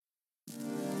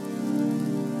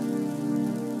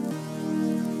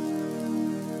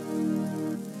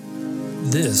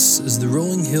This is the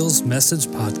Rolling Hills Message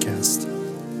Podcast.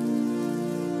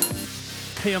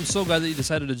 Hey, I'm so glad that you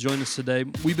decided to join us today.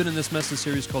 We've been in this message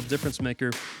series called Difference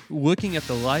Maker, looking at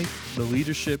the life, the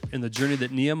leadership, and the journey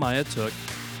that Nehemiah took,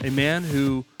 a man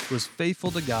who was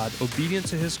faithful to God, obedient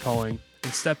to his calling,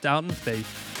 and stepped out in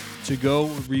faith to go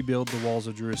rebuild the walls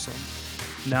of Jerusalem.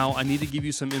 Now, I need to give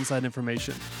you some inside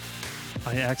information.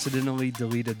 I accidentally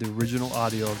deleted the original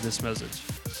audio of this message.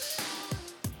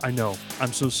 I know,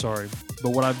 I'm so sorry,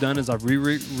 but what I've done is I've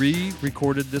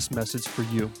re-recorded this message for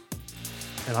you.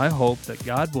 And I hope that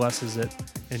God blesses it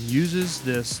and uses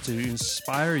this to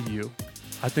inspire you.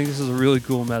 I think this is a really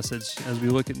cool message as we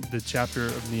look at the chapter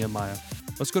of Nehemiah.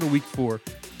 Let's go to week 4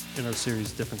 in our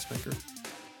series, Difference Maker.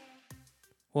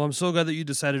 Well, I'm so glad that you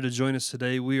decided to join us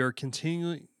today. We are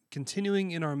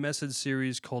continuing in our message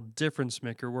series called Difference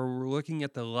Maker, where we're looking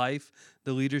at the life,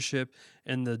 the leadership,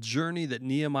 and the journey that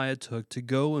Nehemiah took to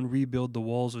go and rebuild the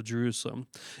walls of Jerusalem.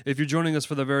 If you're joining us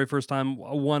for the very first time,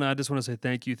 one, I just want to say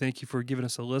thank you. Thank you for giving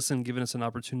us a listen, giving us an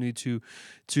opportunity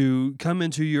to come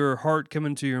into your heart, come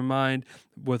into your mind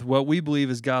with what we believe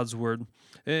is God's word.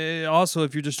 Also,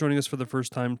 if you're just joining us for the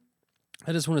first time,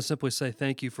 I just want to simply say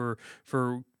thank you for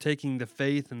taking the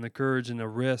faith and the courage and the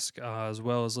risk, as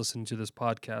well as listening to this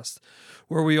podcast.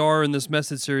 Where we are in this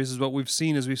message series is what we've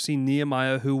seen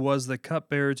Nehemiah, who was the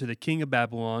cupbearer to the king of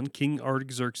Babylon, King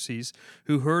Artaxerxes,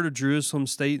 who heard of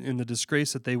Jerusalem's state and the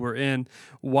disgrace that they were in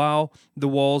while the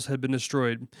walls had been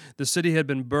destroyed. The city had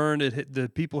been burned, the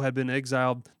people had been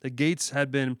exiled, the gates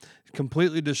had been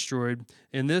completely destroyed,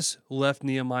 and this left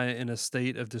Nehemiah in a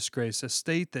state of disgrace, a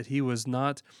state that he was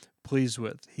not pleased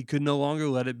with. He could no longer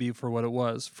let it be for what it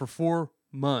was. For 4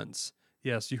 months,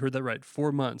 yes, you heard that right,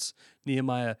 4 months,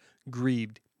 Nehemiah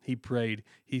grieved. He prayed.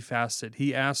 He fasted.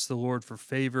 He asked the Lord for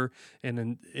favor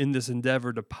and in this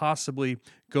endeavor to possibly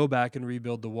go back and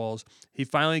rebuild the walls. He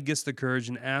finally gets the courage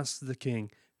and asks the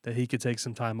king that he could take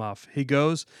some time off. He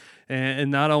goes, and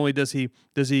not only does he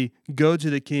go to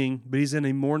the king, but he's in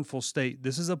a mournful state.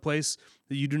 This is a place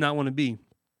that you do not want to be.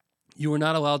 You are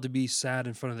not allowed to be sad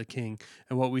in front of the king.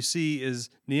 And what we see is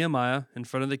Nehemiah in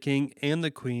front of the king and the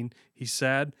queen. He's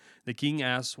sad. The king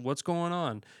asks, "What's going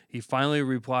on?" He finally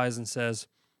replies and says,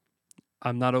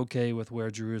 "I'm not okay with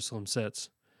where Jerusalem sits."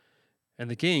 And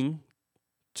the king,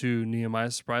 to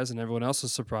Nehemiah's surprise and everyone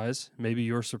else's surprise, maybe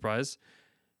your surprise,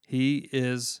 he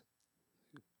is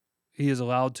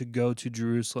allowed to go to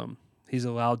Jerusalem. He's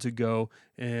allowed to go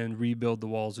and rebuild the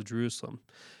walls of Jerusalem.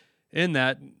 In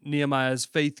that, Nehemiah's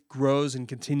faith grows and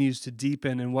continues to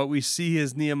deepen. And what we see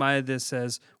is Nehemiah this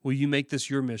says, "Will you make this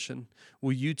your mission?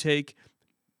 Will you take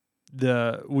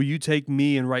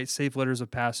me and write safe letters of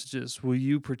passages? Will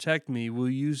you protect me? Will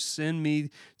you send me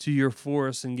to your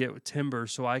forest and get timber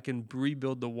so I can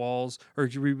rebuild the walls or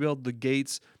rebuild the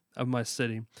gates of my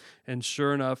city?" And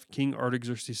sure enough, King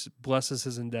Artaxerxes blesses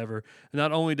his endeavor.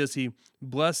 Not only does he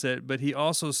bless it, but he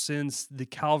also sends the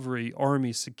cavalry,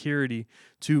 army, security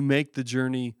to make the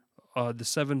journey, the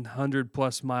 700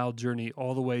 plus mile journey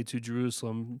all the way to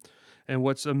Jerusalem. And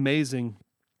what's amazing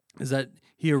is that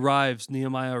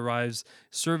Nehemiah arrives,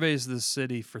 surveys the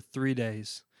city for 3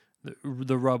 days.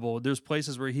 The rubble. There's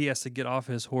places where he has to get off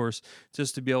his horse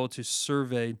just to be able to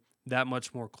survey that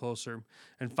much more closer.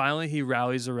 And finally, he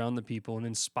rallies around the people and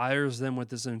inspires them with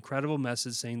this incredible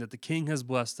message saying that the king has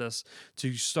blessed us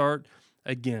to start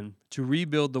again, to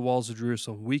rebuild the walls of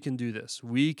Jerusalem. We can do this.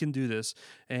 We can do this.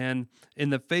 And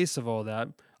in the face of all that,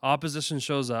 opposition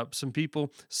shows up. Some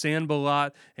people,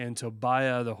 Sanballat and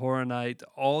Tobiah, the Horonite,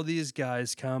 all these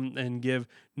guys come and give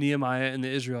Nehemiah and the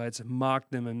Israelites,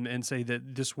 mock them and say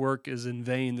that this work is in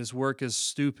vain. This work is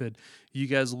stupid. You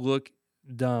guys look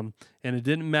dumb. And it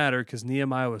didn't matter because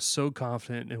Nehemiah was so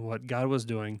confident in what God was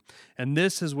doing. And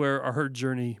this is where our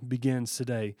journey begins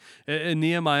today. In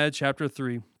Nehemiah chapter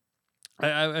 3,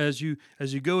 as you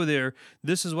go there,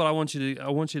 this is what I want you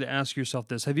to ask yourself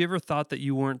this. Have you ever thought that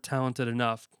you weren't talented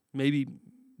enough, maybe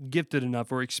gifted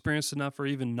enough or experienced enough or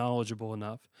even knowledgeable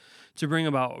enough to bring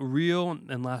about real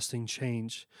and lasting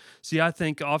change? See, I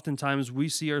think oftentimes we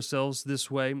see ourselves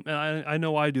this way, and I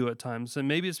know I do at times, and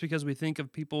maybe it's because we think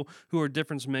of people who are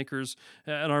difference makers,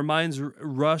 and our minds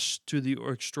rush to the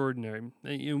extraordinary.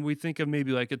 And we think of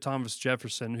maybe like a Thomas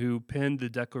Jefferson who penned the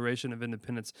Declaration of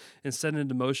Independence and set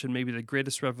into motion maybe the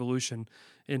greatest revolution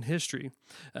in history.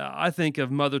 I think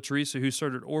of Mother Teresa, who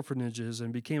started orphanages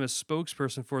and became a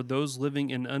spokesperson for those living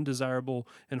in undesirable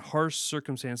and harsh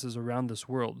circumstances around this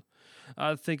world.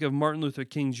 I think of Martin Luther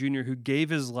King Jr., who gave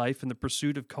his life in the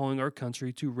pursuit of calling our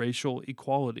country to racial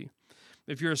equality.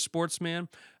 If you're a sportsman,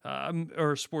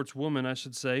 or a sportswoman, I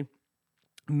should say,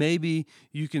 maybe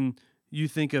you can you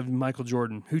think of Michael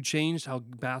Jordan, who changed how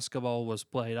basketball was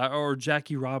played, or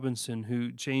Jackie Robinson,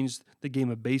 who changed the game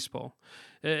of baseball.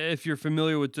 If you're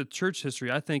familiar with the church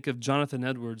history, I think of Jonathan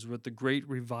Edwards with the Great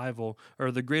Revival or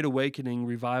the Great Awakening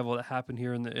revival that happened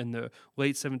here in the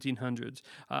late 1700s.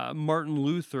 Martin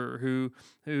Luther,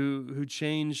 who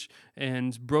changed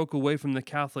and broke away from the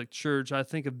Catholic Church. I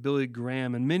think of Billy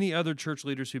Graham and many other church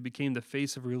leaders who became the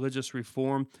face of religious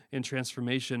reform and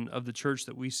transformation of the church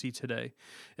that we see today.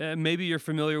 Maybe you're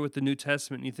familiar with the New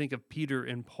Testament and you think of Peter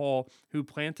and Paul, who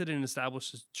planted and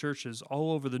established churches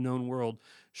all over the known world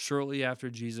shortly after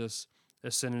Jesus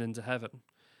ascended into heaven.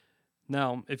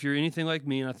 Now, if you're anything like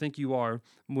me, and I think you are,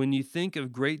 when you think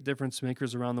of great difference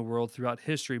makers around the world throughout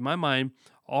history, my mind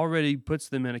already puts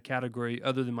them in a category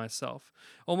other than myself,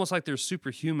 almost like they're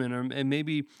superhuman, and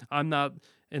maybe I'm not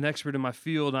an expert in my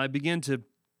field, and I begin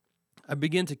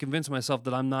to convince myself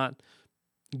that I'm not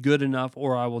good enough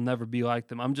or I will never be like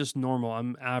them. I'm just normal.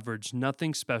 I'm average.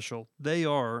 Nothing special. They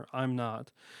are. I'm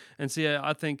not. And see,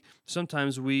 I think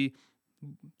sometimes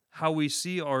how we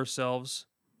see ourselves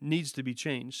needs to be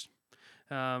changed.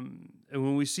 And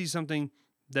when we see something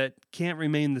that can't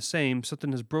remain the same,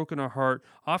 something has broken our heart,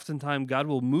 oftentimes God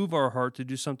will move our heart to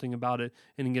do something about it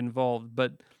and get involved.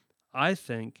 But I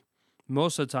think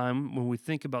most of the time when we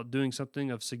think about doing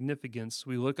something of significance,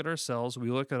 we look at ourselves, we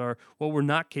look at what we're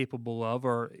not capable of,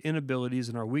 our inabilities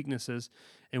and our weaknesses,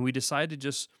 and we decide to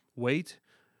just wait.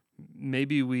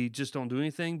 Maybe we just don't do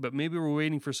anything, but maybe we're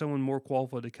waiting for someone more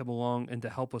qualified to come along and to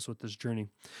help us with this journey.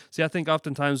 See, I think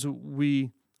oftentimes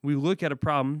we look at a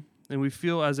problem and we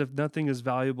feel as if nothing is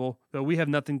valuable, that we have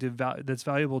nothing that's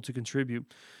valuable to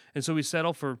contribute. And so we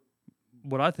settle for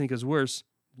what I think is worse,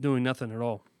 doing nothing at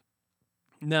all.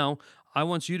 Now, I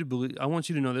want you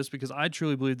to know this, because I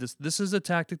truly believe this. This is a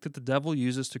tactic that the devil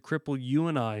uses to cripple you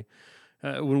and I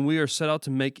when we are set out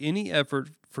to make any effort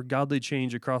for godly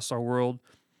change across our world.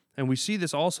 And we see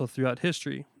this also throughout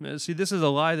history. See, this is a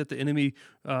lie that the enemy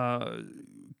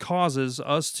causes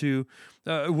us to,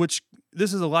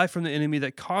 this is a lie from the enemy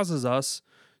that causes us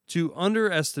to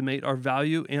underestimate our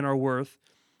value and our worth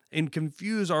and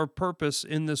confuse our purpose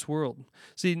in this world.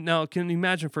 See, now, can you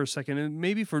imagine for a second, and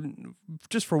maybe for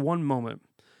one moment,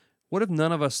 what if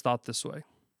none of us thought this way?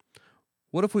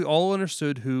 What if we all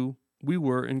understood who we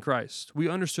were in Christ? We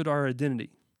understood our identity.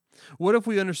 What if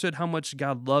we understood how much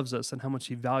God loves us and how much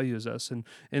He values us, and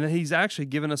that He's actually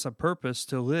given us a purpose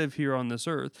to live here on this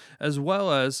earth, as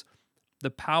well as the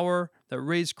power that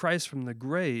raised Christ from the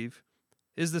grave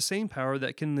is the same power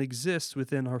that can exist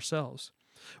within ourselves?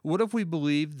 What if we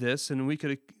believed this, and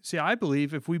I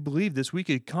believe if we believe this, we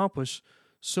could accomplish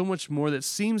so much more that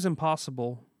seems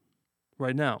impossible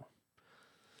right now.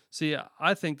 See,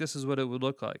 I think this is what it would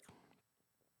look like.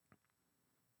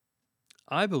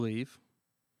 I believe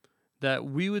that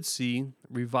we would see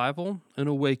revival and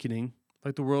awakening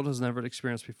like the world has never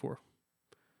experienced before.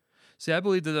 See, I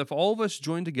believe that if all of us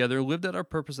joined together, lived out our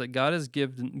purpose that God has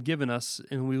given us,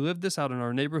 and we lived this out in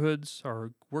our neighborhoods,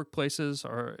 our workplaces,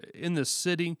 in this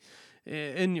city,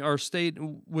 in our state,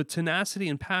 with tenacity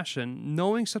and passion,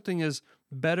 knowing something is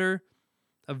better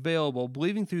available,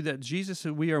 believing through that Jesus,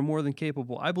 we are more than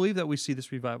capable, I believe that we see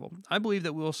this revival. I believe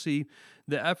that we'll see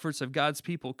the efforts of God's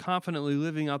people confidently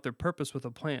living out their purpose with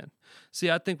a plan.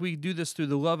 See, I think we do this through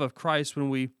the love of Christ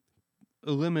when we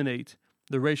eliminate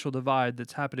the racial divide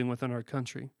that's happening within our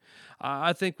country.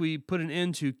 I think we put an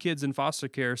end to kids in foster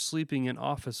care sleeping in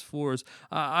office floors.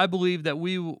 I believe that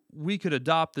we could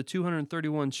adopt the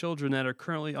 231 children that are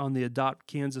currently on the Adopt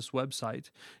Kansas website.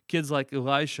 Kids like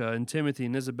Elisha and Timothy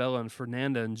and Isabella and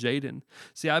Fernanda and Jaden.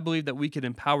 See, I believe that we could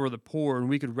empower the poor and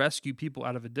we could rescue people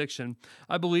out of addiction.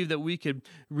 I believe that we could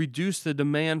reduce the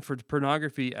demand for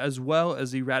pornography as well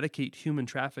as eradicate human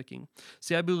trafficking.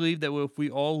 See, I believe that if we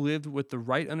all lived with the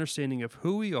right understanding of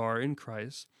who we are in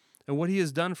Christ and what He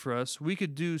has done for us, we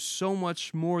could do so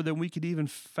much more than we could even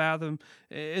fathom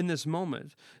in this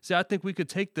moment. See, I think we could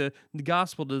take the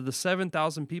gospel to the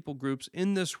 7,000 people groups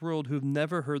in this world who've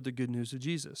never heard the good news of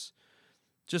Jesus.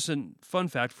 Just a fun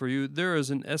fact for you, there is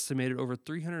an estimated over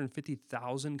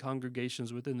 350,000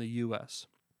 congregations within the U.S.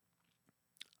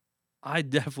 I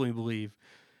definitely believe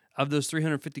of those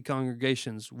 350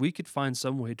 congregations, we could find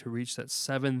some way to reach that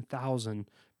 7,000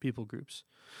 people groups.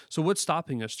 So what's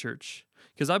stopping us, church?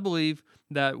 Because I believe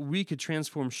that we could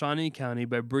transform Shawnee County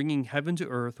by bringing heaven to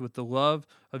earth with the love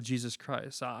of Jesus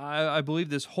Christ. I believe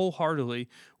this wholeheartedly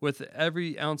with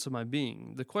every ounce of my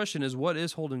being. The question is, what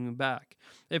is holding me back?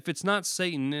 If it's not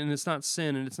Satan and it's not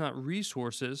sin and it's not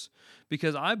resources,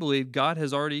 because I believe God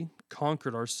has already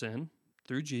conquered our sin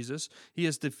through Jesus. He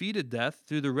has defeated death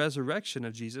through the resurrection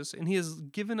of Jesus, and He has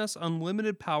given us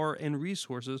unlimited power and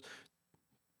resources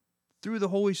through the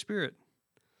Holy Spirit.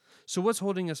 So what's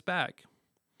holding us back?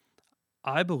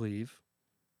 I believe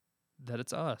that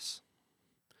it's us,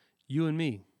 you and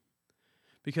me.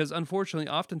 Because unfortunately,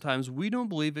 oftentimes we don't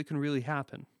believe it can really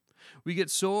happen. We get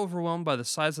so overwhelmed by the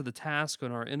size of the task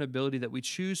and our inability that we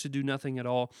choose to do nothing at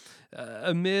all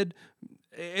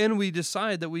and we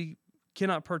decide that we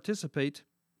cannot participate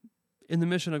in the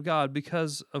mission of God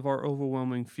because of our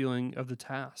overwhelming feeling of the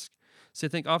task. So I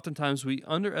think oftentimes we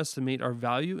underestimate our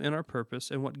value and our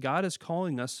purpose and what God is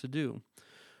calling us to do.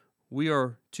 We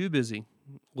are too busy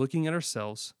looking at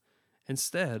ourselves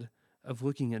instead of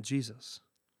looking at Jesus.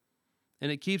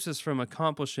 And it keeps us from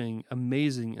accomplishing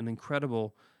amazing and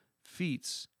incredible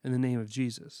feats in the name of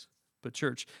Jesus. But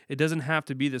church, it doesn't have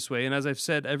to be this way. And as I've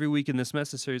said every week in this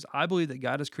message series, I believe that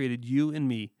God has created you and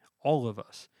me, all of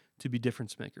us, to be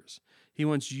difference makers. He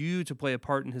wants you to play a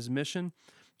part in his mission,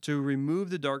 to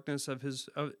remove the darkness of his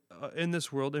in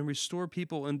this world and restore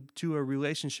people into a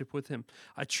relationship with him.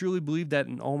 I truly believe that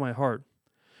in all my heart.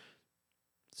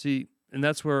 See, and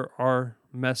that's where our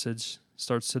message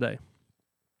starts today.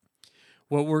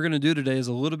 What we're going to do today is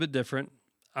a little bit different.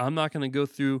 I'm not going to go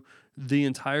through the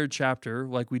entire chapter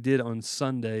like we did on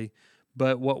Sunday,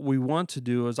 but what we want to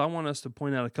do is I want us to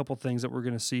point out a couple things that we're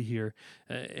going to see here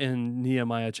in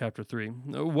Nehemiah chapter 3.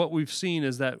 What we've seen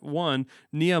is that, one,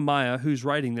 Nehemiah, who's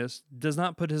writing this, does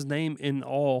not put his name in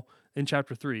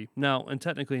chapter 3. Now, and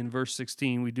technically in verse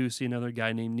 16, we do see another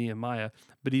guy named Nehemiah,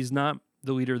 but he's not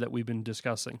the leader that we've been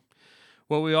discussing.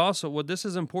 What this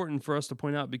is important for us to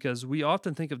point out, because we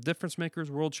often think of difference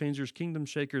makers, world changers, kingdom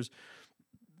shakers.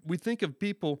 We think of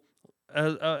people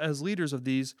as leaders of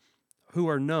these who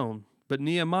are known, but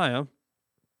Nehemiah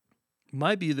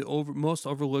might be the most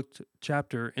overlooked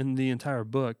chapter in the entire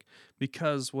book,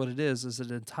 because what it is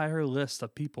an entire list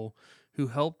of people who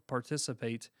helped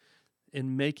participate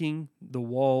in making the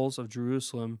walls of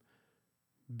Jerusalem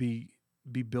be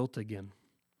built again.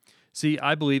 See,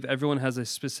 I believe everyone has a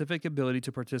specific ability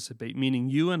to participate, meaning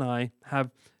you and I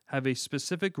have a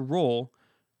specific role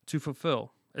to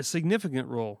fulfill, a significant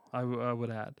role, I would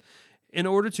add. In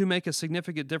order to make a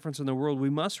significant difference in the world, we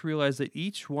must realize that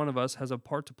each one of us has a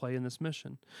part to play in this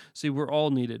mission. See, we're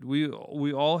all needed. We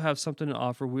all have something to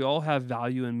offer. We all have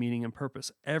value and meaning and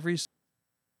purpose. And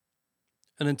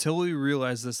until we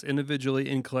realize this individually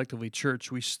and collectively,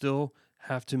 church, we still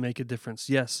have to make a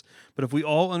difference. Yes, but if we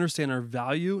all understand our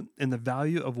value and the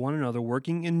value of one another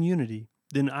working in unity,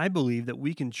 then I believe that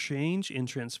we can change and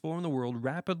transform the world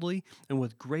rapidly and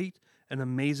with great and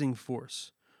amazing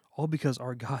force. All because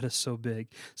our God is so big.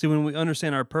 See, when we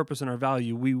understand our purpose and our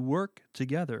value, we work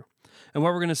together. And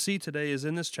what we're going to see today is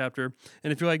in this chapter,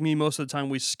 and if you're like me, most of the time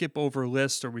we skip over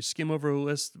lists or we skim over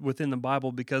lists within the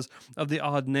Bible because of the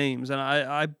odd names. And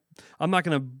I'm not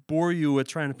going to bore you with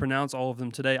trying to pronounce all of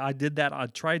them today. I did that. I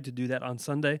tried to do that on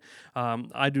Sunday.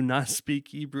 I do not speak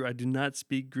Hebrew. I do not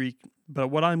speak Greek. But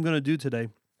what I'm going to do today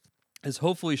is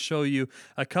hopefully show you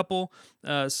a couple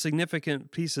significant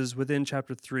pieces within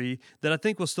chapter 3 that I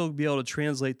think will still be able to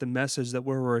translate the message that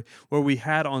where we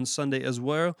had on Sunday, as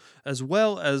well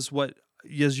as what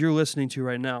you're listening to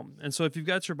right now. And so if you've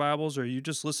got your Bibles or you're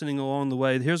just listening along the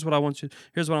way, here's what I want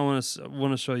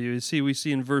to show you. We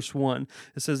see in verse 1,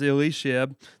 it says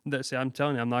Eliashib, I'm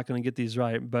telling you, I'm not going to get these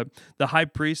right, but the high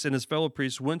priest and his fellow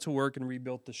priests went to work and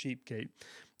rebuilt the sheep gate.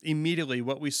 Immediately,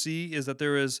 what we see is that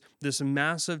there is this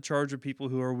massive charge of people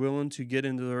who are willing to get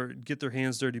their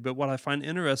hands dirty. But what I find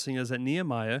interesting is that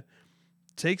Nehemiah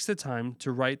takes the time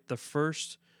to write the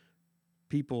first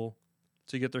people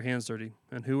to get their hands dirty.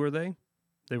 And who were they?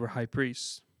 They were high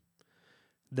priests.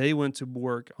 They went to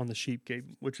work on the sheep gate,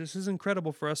 which this is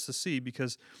incredible for us to see,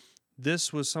 because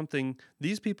this was something,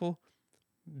 these people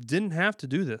didn't have to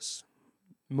do this.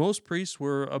 Most priests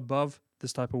were above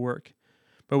this type of work.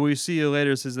 But what we see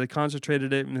later is they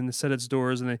concentrated it and they set its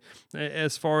doors, and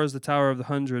as far as the Tower of the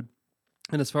 100,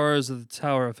 and as far as the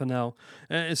Tower of Hanel.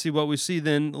 And see, what we see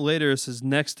then later is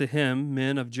next to him,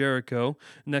 men of Jericho.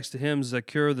 Next to him,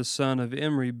 Zakur, the son of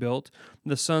Imri, built.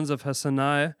 The sons of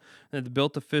Hassaniah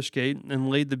built the fish gate and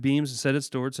laid the beams and set its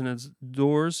doors and its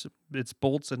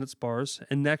bolts and its bars.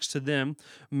 And next to them,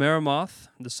 Meremoth,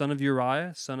 the son of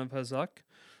Uriah, son of Hazak,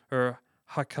 or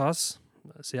Hakas.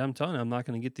 See, I'm telling you, I'm not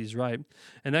going to get these right.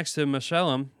 And next to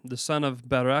Meshullam, the son of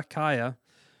Berechiah,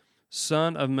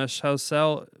 son of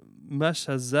Meshazzelabub,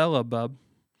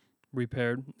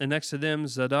 repaired. And next to them,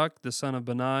 Zadok, the son of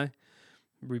Benai,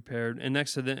 repaired, and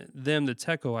next to them the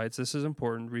Tekoites, this is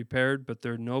important, repaired, but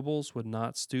their nobles would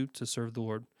not stoop to serve the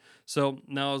Lord. So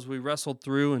now as we wrestled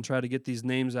through and try to get these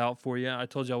names out for you, I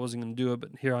told you I wasn't going to do it, but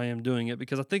here I am doing it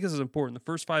because I think this is important. The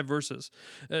first 5 verses,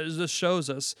 this shows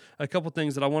us a couple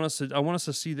things that I want us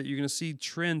to see that you're going to see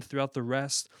trend throughout the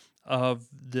rest of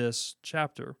this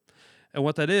chapter. And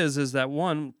what that is that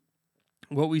one,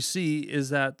 what we see is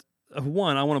that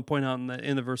one, I want to point out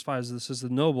in the verse 5, this is the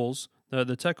nobles, the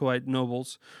Tekoite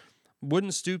nobles,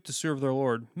 wouldn't stoop to serve their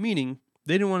Lord, meaning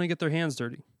they didn't want to get their hands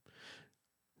dirty.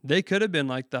 They could have been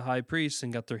like the high priests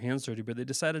and got their hands dirty, but they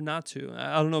decided not to.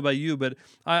 I don't know about you, but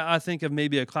I think of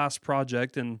maybe a class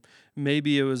project, and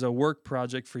maybe it was a work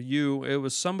project for you. It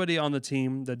was somebody on the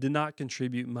team that did not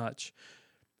contribute much.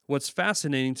 What's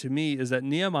fascinating to me is that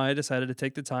Nehemiah decided to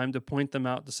take the time to point them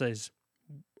out, to say,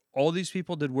 all these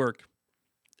people did work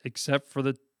except for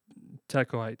the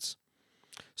Tekoites.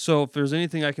 So if there's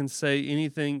anything I can say,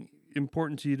 anything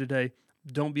important to you today,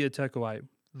 don't be a Tekoite.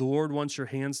 The Lord wants your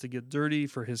hands to get dirty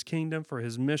for his kingdom, for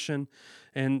his mission.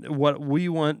 And what we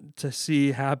want to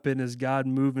see happen is God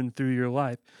moving through your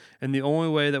life. And the only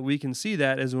way that we can see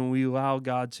that is when we allow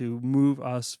God to move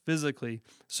us physically.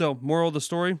 So, moral of the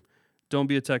story, don't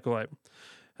be a Tekoite.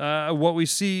 What we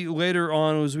see later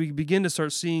on is we begin to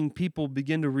start seeing people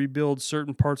begin to rebuild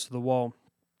certain parts of the wall.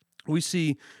 We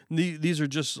see these are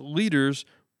just leaders,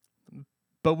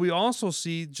 but we also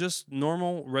see just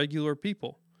normal, regular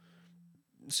people.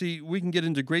 See, we can get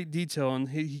into great detail, and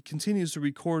he continues to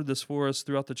record this for us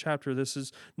throughout the chapter.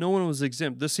 No one was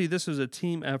exempt. This was a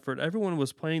team effort. Everyone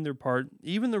was playing their part,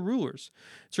 even the rulers.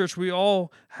 Church, we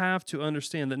all have to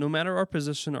understand that no matter our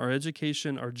position, our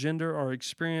education, our gender, our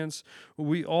experience,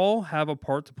 we all have a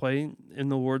part to play in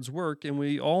the Lord's work, and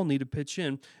we all need to pitch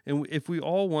in, and if we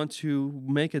all want to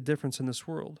make a difference in this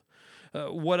world.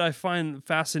 What I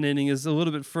fascinating is a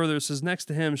little bit further. It says, next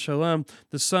to him, Shalom,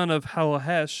 the son of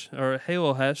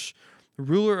Halohesh,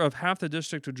 ruler of half the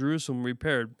district of Jerusalem,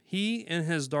 repaired, he and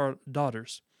his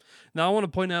daughters. Now, I want to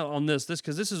point out on this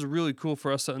because this is really cool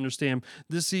for us to understand.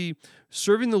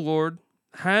 Serving the Lord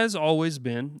has always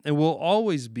been and will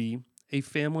always be a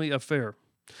family affair.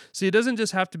 See, it doesn't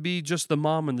just have to be just the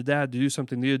mom and the dad to do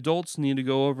something. The adults need to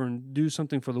go over and do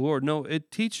something for the Lord. No, it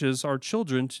teaches our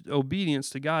children obedience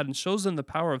to God and shows them the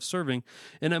power of serving,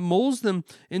 and it molds them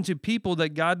into people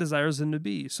that God desires them to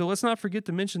be. So let's not forget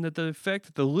to mention that the effect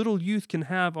that the little youth can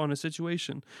have on a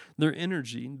situation, their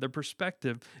energy, their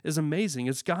perspective is amazing.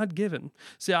 It's God-given.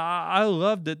 See, I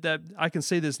love that I can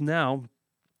say this now,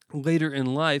 later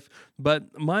in life,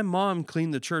 but my mom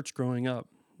cleaned the church growing up.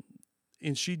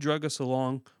 And she drug us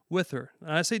along with her.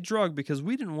 And I say drug because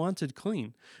we didn't want to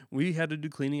clean. We had to do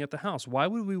cleaning at the house. Why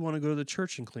would we want to go to the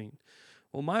church and clean?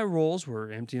 Well, my roles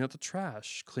were emptying out the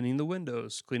trash, cleaning the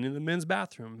windows, cleaning the men's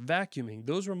bathroom, vacuuming.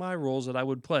 Those were my roles that I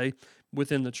would play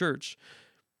within the church.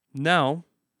 Now,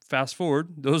 fast forward,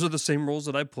 those are the same roles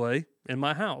that I play in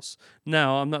my house.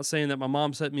 Now, I'm not saying that my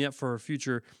mom set me up for a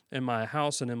future in my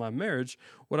house and in my marriage.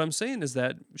 What I'm saying is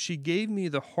that she gave me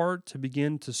the heart to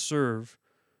begin to serve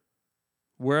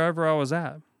wherever I was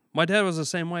at. My dad was the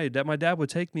same way. My dad would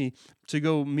take me to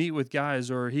go meet with guys,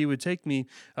 or he would take me.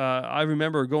 I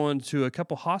remember going to a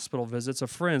couple hospital visits of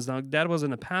friends. Now, Dad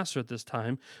wasn't a pastor at this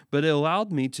time, but it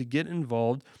allowed me to get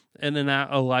involved in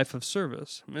a life of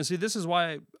service. And see, this is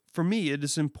why, for me, it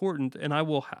is important, and I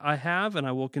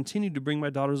will continue to bring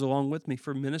my daughters along with me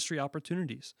for ministry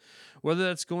opportunities. Whether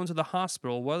that's going to the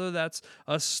hospital, whether that's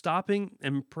us stopping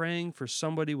and praying for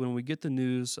somebody when we get the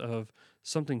news of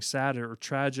something sad or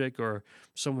tragic or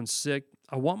someone sick.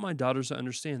 I want my daughters to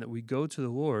understand that we go to the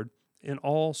Lord in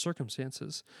all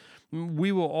circumstances.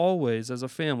 We will always, as a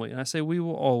family, and I say we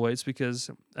will always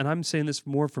because, and I'm saying this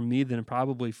more for me than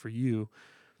probably for you,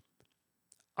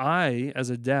 I, as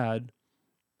a dad,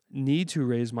 need to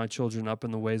raise my children up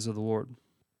in the ways of the Lord.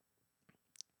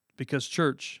 Because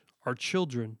church, our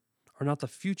children are not the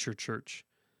future church.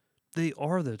 They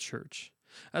are the church.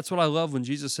 That's what I love when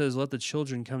Jesus says, let the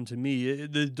children come to me.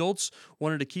 The adults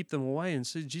wanted to keep them away, and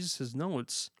so Jesus says, no,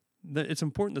 it's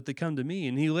important that they come to me.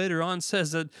 And he later on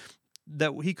says that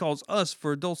he calls us,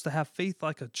 for adults, to have faith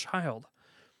like a child.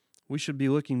 We should be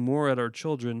looking more at our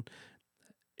children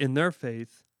in their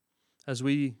faith as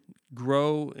we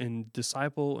grow and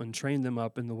disciple and train them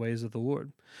up in the ways of the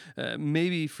Lord.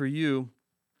 Maybe for you,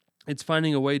 it's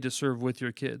finding a way to serve with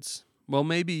your kids. Well,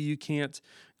 maybe you can't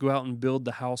go out and build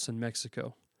the house in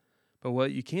Mexico, but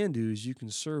what you can do is you can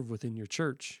serve within your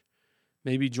church.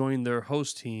 Maybe join their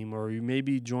host team, or you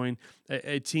maybe join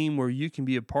a team where you can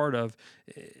be a part of,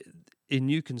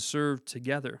 and you can serve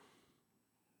together.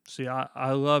 See,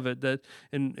 I love it that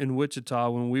in Wichita,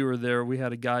 when we were there, we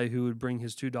had a guy who would bring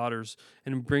his two daughters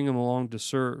and bring them along to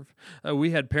serve.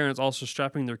 We had parents also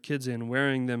strapping their kids in,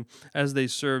 wearing them as they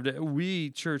served. We,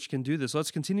 church, can do this.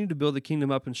 Let's continue to build the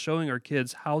kingdom up and showing our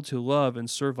kids how to love and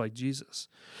serve like Jesus.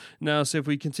 Now, so if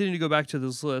we continue to go back to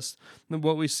this list, then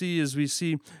what we see is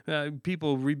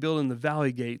people rebuilding the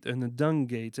Valley Gate and the Dung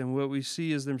Gate, and what we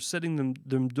see is them setting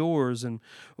them doors. And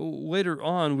later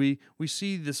on, we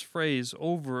see this phrase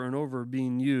over and over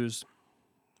being used.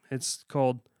 It's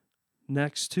called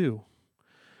next to.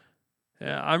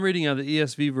 I'm reading out of the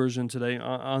ESV version today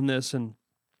on this, and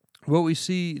what we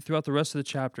see throughout the rest of the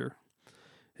chapter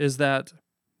is that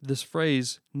this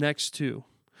phrase next to.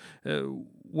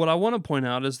 What I want to point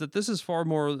out is that this is far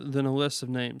more than a list of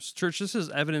names. Church, this is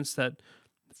evidence that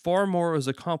far more is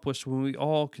accomplished when we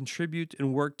all contribute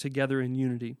and work together in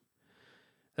unity.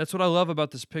 That's what I love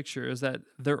about this picture, is that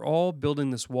they're all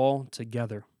building this wall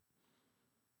together.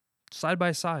 Side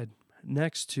by side,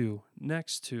 next to,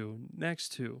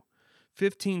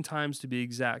 15 times to be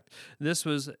exact. This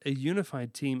was a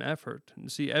unified team effort.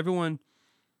 See, everyone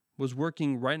was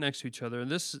working right next to each other.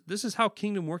 This is how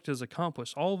kingdom work is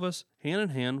accomplished. All of us, hand in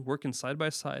hand, working side by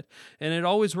side. And it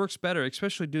always works better,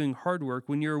 especially doing hard work,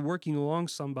 when you're working along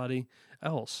somebody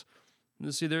else.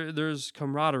 See, there's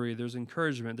camaraderie, there's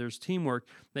encouragement, there's teamwork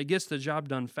that gets the job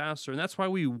done faster. And that's why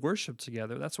we worship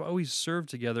together. That's why we serve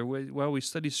together, while we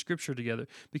study Scripture together.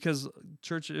 Because,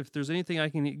 church, if there's anything I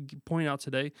can point out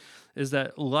today, is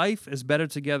that life is better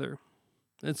together.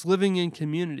 It's living in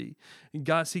community.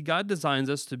 God designs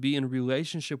us to be in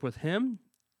relationship with Him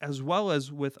as well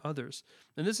as with others.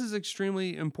 And this is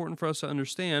extremely important for us to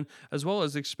understand, as well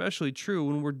as especially true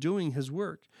when we're doing His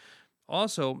work.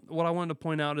 Also, what I wanted to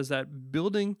point out is that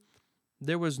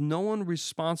there was no one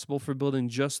responsible for building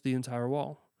just the entire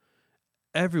wall.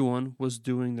 Everyone was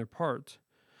doing their part.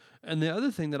 And the other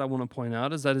thing that I want to point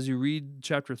out is that as you read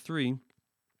chapter 3,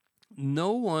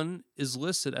 no one is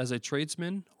listed as a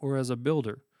tradesman or as a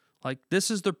builder. Like, this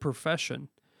is their profession.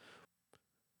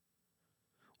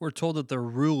 We're told that they're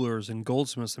rulers and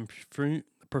goldsmiths and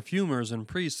perfumers and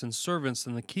priests and servants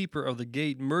and the keeper of the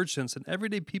gate, merchants and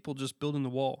everyday people just building the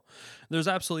wall. There's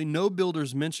absolutely no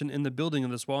builders mentioned in the building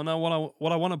of this wall. Now,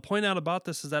 what I want to point out about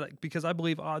this is that because I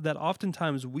believe that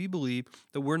oftentimes we believe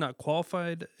that we're not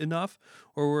qualified enough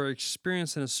or we're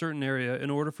experienced in a certain area in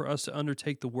order for us to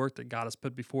undertake the work that God has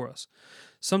put before us.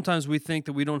 Sometimes we think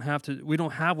that we don't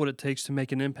have what it takes to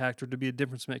make an impact or to be a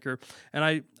difference maker. And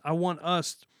I want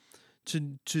us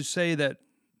to say that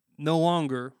no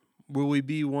longer will we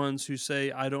be ones who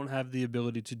say, I don't have the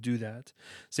ability to do that.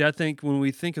 See, I think when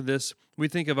we think of this, we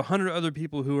think of 100 other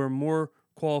people who are more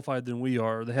qualified than we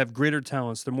are. They have greater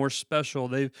talents. They're more special.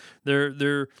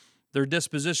 Their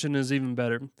disposition is even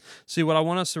better. See, what I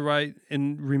want us to write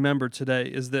and remember today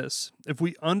is this. If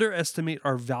we underestimate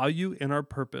our value and our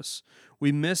purpose,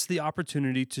 we miss the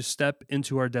opportunity to step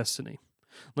into our destiny.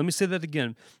 Let me say that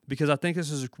again, because I think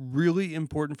this is really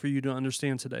important for you to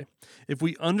understand today. If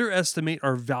we underestimate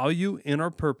our value and our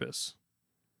purpose,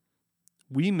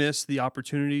 we miss the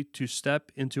opportunity to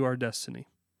step into our destiny.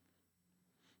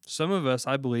 Some of us,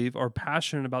 I believe, are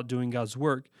passionate about doing God's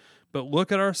work, but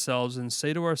look at ourselves and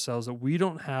say to ourselves that we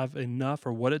don't have enough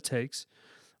or what it takes,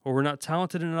 or we're not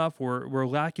talented enough, or we're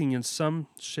lacking in some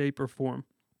shape or form.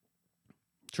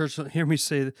 Church, hear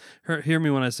me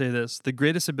when I say this. The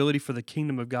greatest ability for the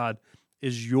kingdom of God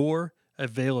is your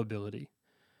availability.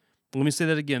 Let me say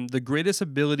that again. The greatest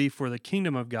ability for the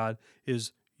kingdom of God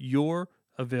is your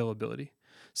availability.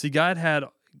 See, God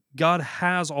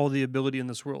has all the ability in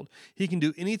this world. He can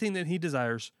do anything that He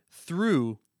desires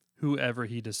through whoever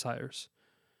He desires.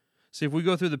 See, if we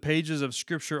go through the pages of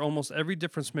Scripture, almost every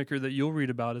difference maker that you'll read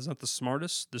about is not the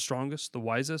smartest, the strongest, the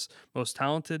wisest, most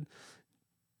talented.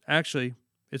 Actually,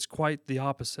 it's quite the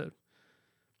opposite.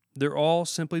 They're all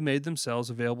simply made themselves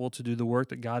available to do the work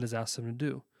that God has asked them to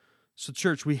do. So,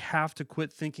 church, we have to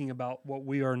quit thinking about what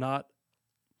we are not,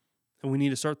 and we need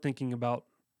to start thinking about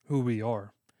who we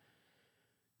are.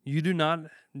 Do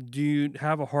you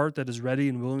have a heart that is ready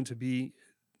and willing to be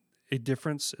a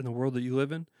difference in the world that you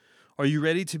live in? Are you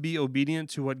ready to be obedient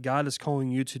to what God is calling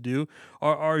you to do?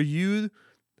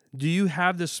 Do you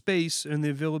have the space and the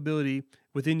availability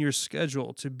within your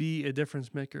schedule to be a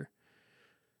difference maker?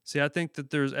 See, I think that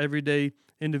there's everyday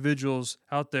individuals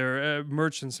out there,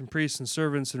 merchants and priests and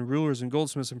servants and rulers and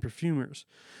goldsmiths and perfumers.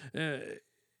 And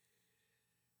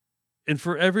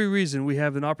for every reason, we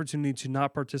have an opportunity to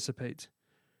not participate.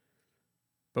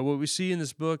 But what we see in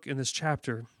this book, in this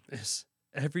chapter, is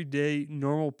everyday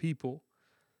normal people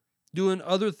doing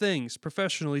other things,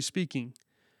 professionally speaking,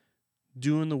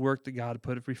 doing the work that God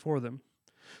put before them.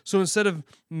 So instead of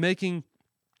making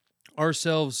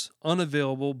ourselves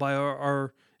unavailable by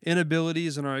our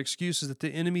inabilities and our excuses that the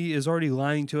enemy is already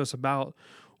lying to us about,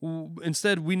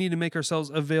 instead we need to make ourselves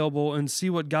available and see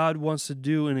what God wants to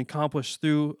do and accomplish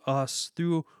through us,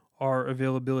 through our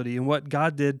availability. And what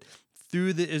God did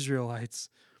through the Israelites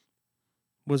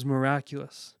was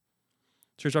miraculous.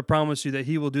 Church, I promise you that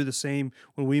he will do the same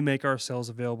when we make ourselves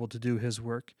available to do his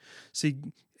work. See,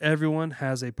 everyone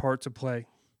has a part to play.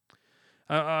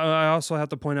 I also have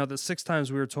to point out that 6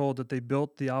 times we were told that they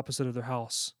built the opposite of their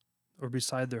house or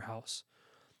beside their house.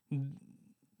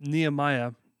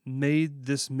 Nehemiah made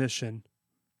this mission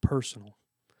personal.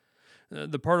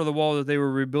 The part of the wall that they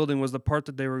were rebuilding was the part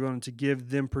that they were going to give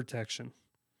them protection,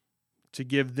 to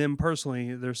give them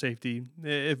personally their safety.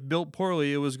 If built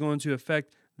poorly, it was going to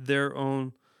affect their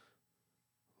own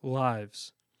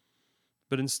lives.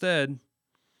 But instead,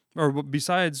 or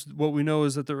besides, what we know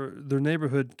is that their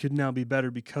neighborhood could now be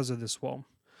better because of this wall.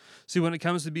 See, when it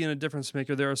comes to being a difference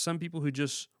maker, there are some people who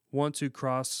just want to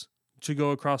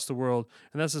go across the world,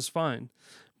 and that's just fine.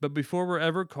 But before we're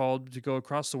ever called to go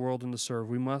across the world and to serve,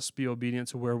 we must be obedient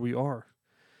to where we are.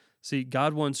 See,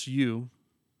 God wants you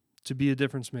to be a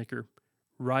difference maker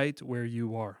right where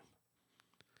you are.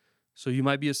 So you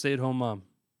might be a stay-at-home mom.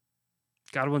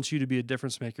 God wants you to be a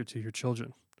difference maker to your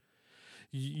children.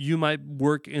 You might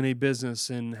work in a business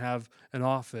and have an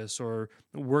office or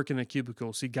work in a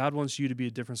cubicle. See, God wants you to be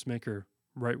a difference maker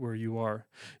right where you are.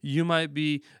 You might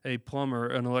be a plumber,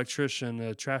 an electrician,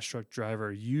 a trash truck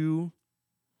driver.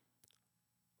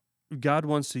 God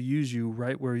wants to use you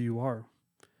right where you are.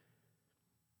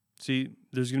 See,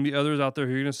 there's going to be others out there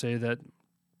who are going to say that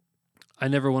I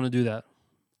never want to do that.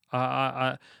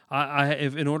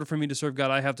 If in order for me to serve God,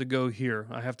 I have to go here.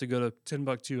 I have to go to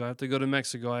Timbuktu. I have to go to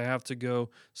Mexico. I have to go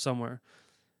somewhere.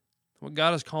 What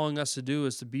God is calling us to do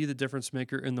is to be the difference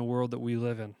maker in the world that we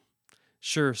live in.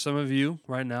 Sure, some of you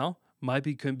right now might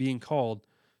be being called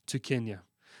to Kenya.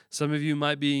 Some of you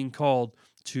might be being called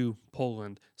to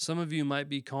Poland. Some of you might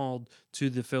be called to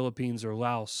the Philippines or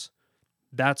Laos.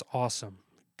 That's awesome.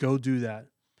 Go do that.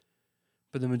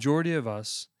 But the majority of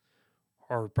us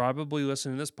are probably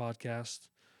listening to this podcast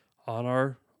on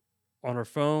our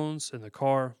phones, in the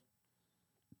car,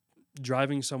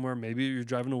 driving somewhere. Maybe you're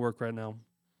driving to work right now.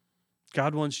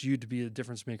 God wants you to be a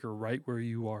difference maker right where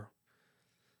you are.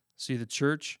 See,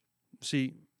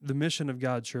 the mission of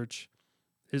God, church,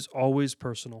 is always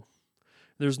personal.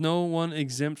 There's no one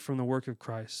exempt from the work of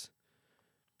Christ.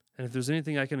 And if there's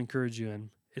anything I can encourage you in,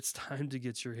 it's time to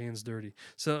get your hands dirty.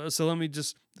 So let me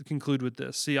just conclude with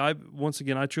this. See, I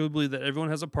truly believe that everyone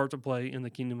has a part to play in the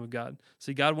kingdom of God.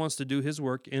 See, God wants to do his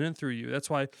work in and through you. That's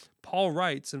why Paul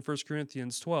writes in 1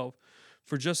 Corinthians 12,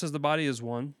 "For just as the body is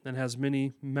one and has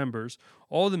many members,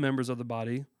 all the members of the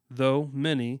body, though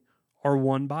many, are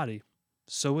one body.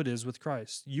 So it is with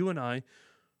Christ." You and I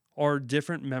are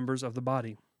different members of the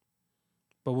body.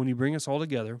 But when you bring us all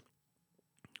together,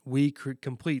 we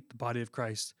complete the body of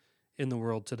Christ in the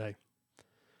world today.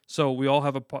 So we all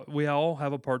have a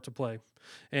part to play.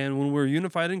 And when we're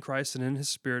unified in Christ and in his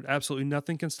Spirit, absolutely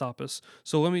nothing can stop us.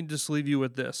 So let me just leave you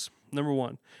with this. Number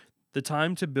 1, the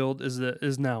time to build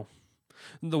is now.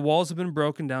 The walls have been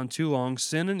broken down too long.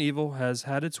 Sin and evil has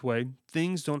had its way.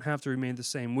 Things don't have to remain the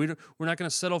same. We're not going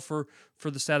to settle for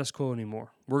the status quo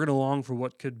anymore. We're going to long for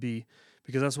what could be,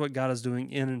 because that's what God is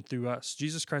doing in and through us.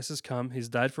 Jesus Christ has come. He's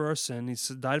died for our sin. He's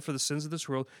died for the sins of this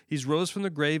world. He's rose from the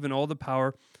grave in all the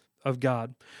power of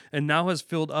God, and now has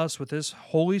filled us with his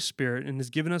Holy Spirit and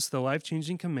has given us the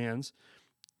life-changing commands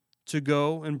to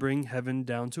go and bring heaven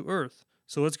down to earth.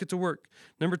 So let's get to work.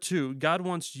 Number 2, God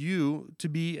wants you to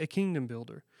be a kingdom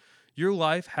builder. Your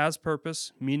life has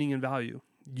purpose, meaning, and value.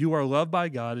 You are loved by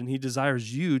God, and he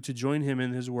desires you to join him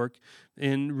in his work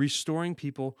in restoring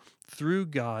people through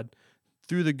God,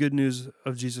 through the good news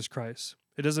of Jesus Christ.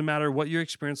 It doesn't matter what your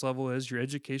experience level is, your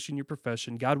education, your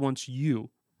profession. God wants you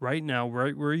right now,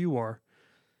 right where you are,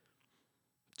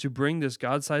 to bring this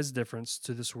God-sized difference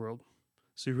to this world.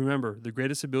 So remember, the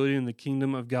greatest ability in the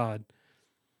kingdom of God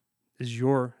is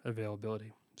your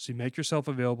availability. So you make yourself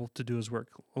available to do his work.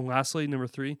 And lastly, number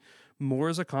 3, more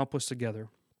is accomplished together.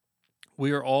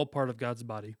 We are all part of God's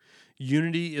body.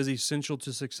 Unity is essential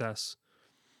to success.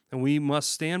 And we must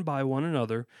stand by one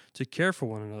another, to care for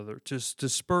one another, to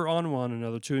spur on one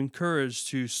another, to encourage,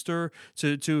 to stir,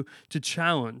 to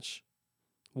challenge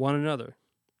one another.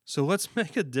 So let's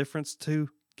make a difference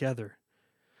together.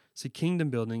 See, kingdom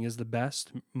building is the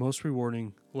best, most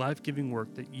rewarding, life-giving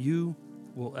work that you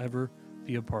will ever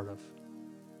be a part of.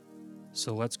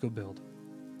 So let's go build.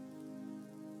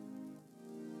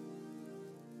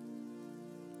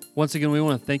 Once again, we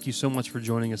want to thank you so much for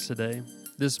joining us today.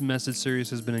 This message series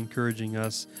has been encouraging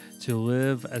us to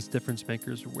live as difference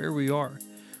makers where we are.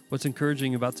 What's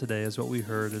encouraging about today is what we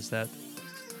heard is that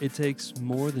it takes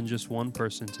more than just one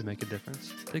person to make a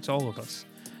difference. It takes all of us.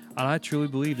 And I truly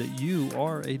believe that you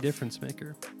are a difference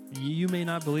maker. You may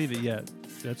not believe it yet.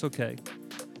 That's okay.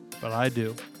 But I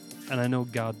do. And I know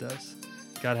God does.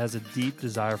 God has a deep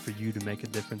desire for you to make a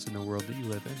difference in the world that you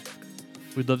live in.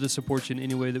 We'd love to support you in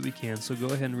any way that we can, so go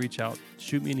ahead and reach out.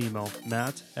 Shoot me an email,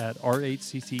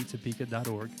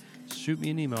 matt@rhcttopeka.org. Shoot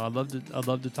me an email. I'd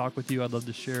love to talk with you. I'd love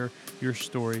to share your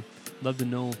story. I'd love to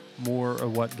know more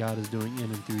of what God is doing in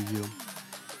and through you.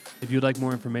 If you'd like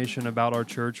more information about our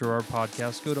church or our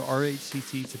podcast, go to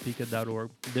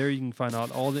rhcttopeka.org. There you can find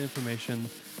out all the information,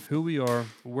 who we are,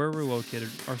 where we're located,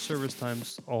 our service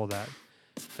times, all that.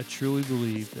 I truly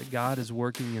believe that God is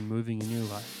working and moving in your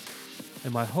life.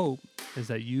 And my hope is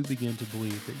that you begin to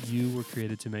believe that you were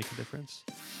created to make a difference.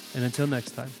 And until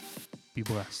next time, be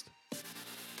blessed.